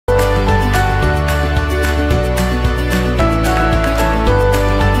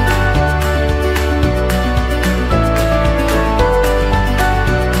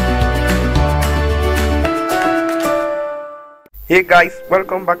Hey guys,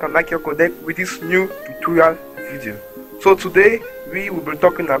 welcome back on IQcodec with this new tutorial video. So today we will be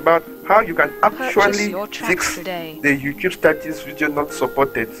talking about how you can actually fix the YouTube status video not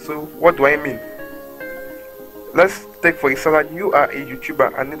supported. So what do I mean? Let's take for example you are a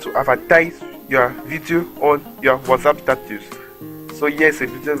YouTuber and need to advertise your video on your WhatsApp status. So here's a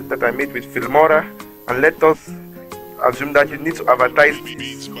video that I made with Filmora, and let us assume that you need to advertise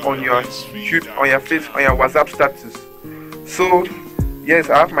this on your YouTube, on your WhatsApp status. So yes,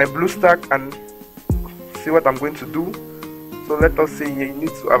 I have my blue stack and see what I'm going to do. So let us say you need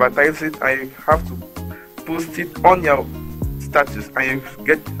to advertise it, and you have to post it on your status, and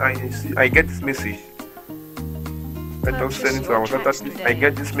I get this message. Let us send it to our status. I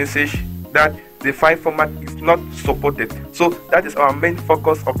get this message that the file format is not supported. So that is our main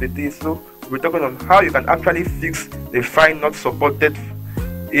focus of the day. So we're talking on how you can actually fix the file not supported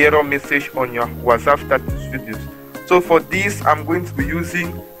error message on your WhatsApp status videos. So for this, I'm going to be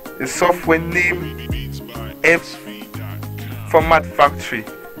using the software name F Format Factory.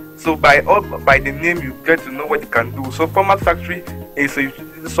 So by the name you get to know what you can do. So Format Factory is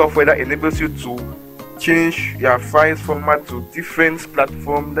a software that enables you to change your files format to different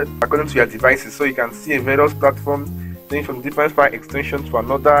platforms according to your devices. So you can see a various platforms going from different file extensions to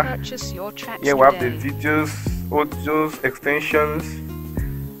another. Here we have the videos, audios, extensions,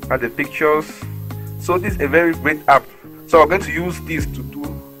 and the pictures. So this is a very great app. So we're going to use this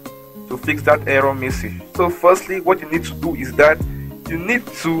to fix that error message. So firstly, what you need to do is that you need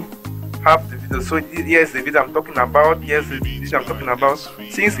to have the video. So here's the video I'm talking about. Here's the video I'm talking about.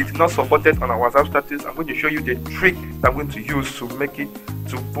 Since it's not supported on our WhatsApp status, I'm going to show you the trick that I'm going to use to make it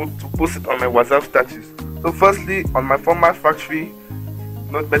to post it on my WhatsApp status. So firstly, on my Format Factory,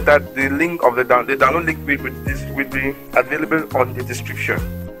 note better the link of the download link will be available on the description.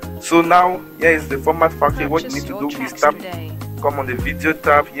 So now here is the Format Factory. What you need to do is come on the video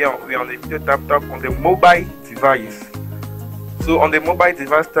tab. Here we are on the video tab on the mobile device. So on the mobile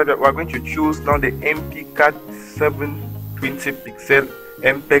device tab, we are going to choose now the IQcodec 720 pixel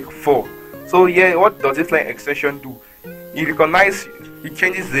MPEG 4. So here, what does this line extension do? It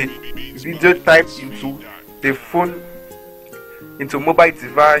changes the video type into the phone, into mobile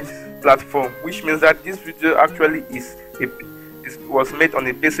device platform, which means that this video actually was made on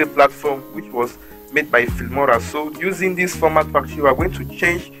a PC platform which was made by Filmora. So using this Format Factory, we are going to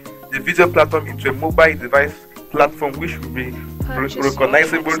change the video platform into a mobile device platform which will be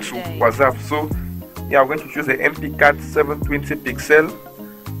recognizable to WhatsApp. So yeah, I'm going to choose the IQcodec 720 pixel.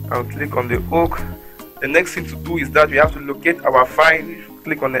 I'll click on the hook. The next thing to do is that we have to locate our file.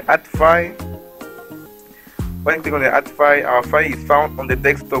 Click on the add file. When you click on the add file, our file is found on the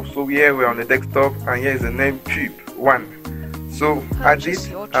desktop. So here we're on the desktop, and here is the name chip1. So add it,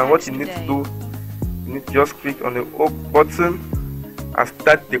 and what you need to do, you need to just click on the hook button and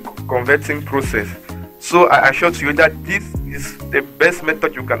start the converting process. So I assure you that this is the best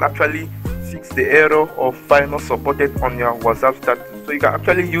method you can actually fix the error of file not supported on your WhatsApp status. So you can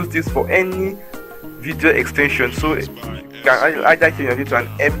actually use this for any video extension. So you can either change your video to an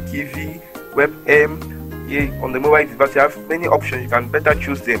MTV, WebM. Here on the mobile device, you have many options. You can better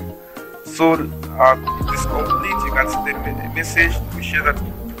choose them. So it is complete. You can see the message which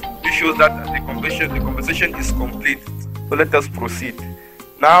shows that the conversation is complete. So let us proceed.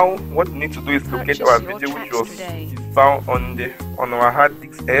 Now what we need to do is locate our video which was found on our hard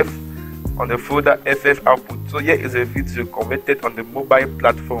disk F on the folder FF output. So here is a video converted on the mobile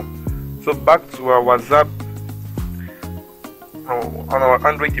platform. So back to our WhatsApp on our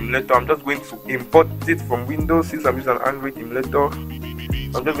Android emulator. I'm just going to import it from Windows. Since I'm using an Android emulator,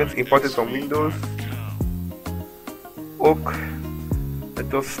 I'm just going to import it from Windows.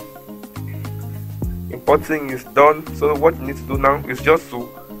 Let us importing is done. So what you need to do now is just to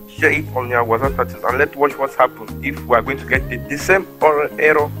share it on your WhatsApp status, and let's watch what's happened if we are going to get the same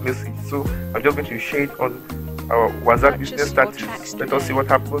error message. So I'm just going to share it on our WhatsApp business status. Let us see what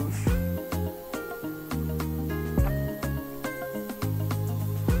happens.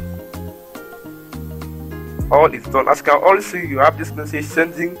 All is done. As you can all see, you have this message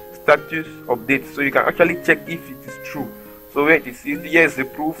sending status update, so you can actually check if it is true. So where it is, here is the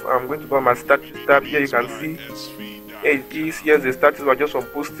proof. I'm going to go on my status tab. Here you can see here it is. Here's the status we're just on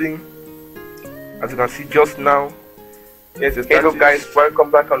posting. As you can see just now, here's the status. Hello guys, welcome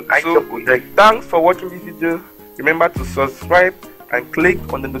back on IQcodec. Thanks for watching this video. Remember to subscribe and click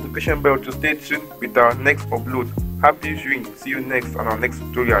on the notification bell to stay tuned with our next upload. Happy viewing. See you next on our next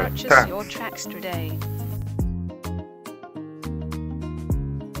tutorial. Purchase your tracks today.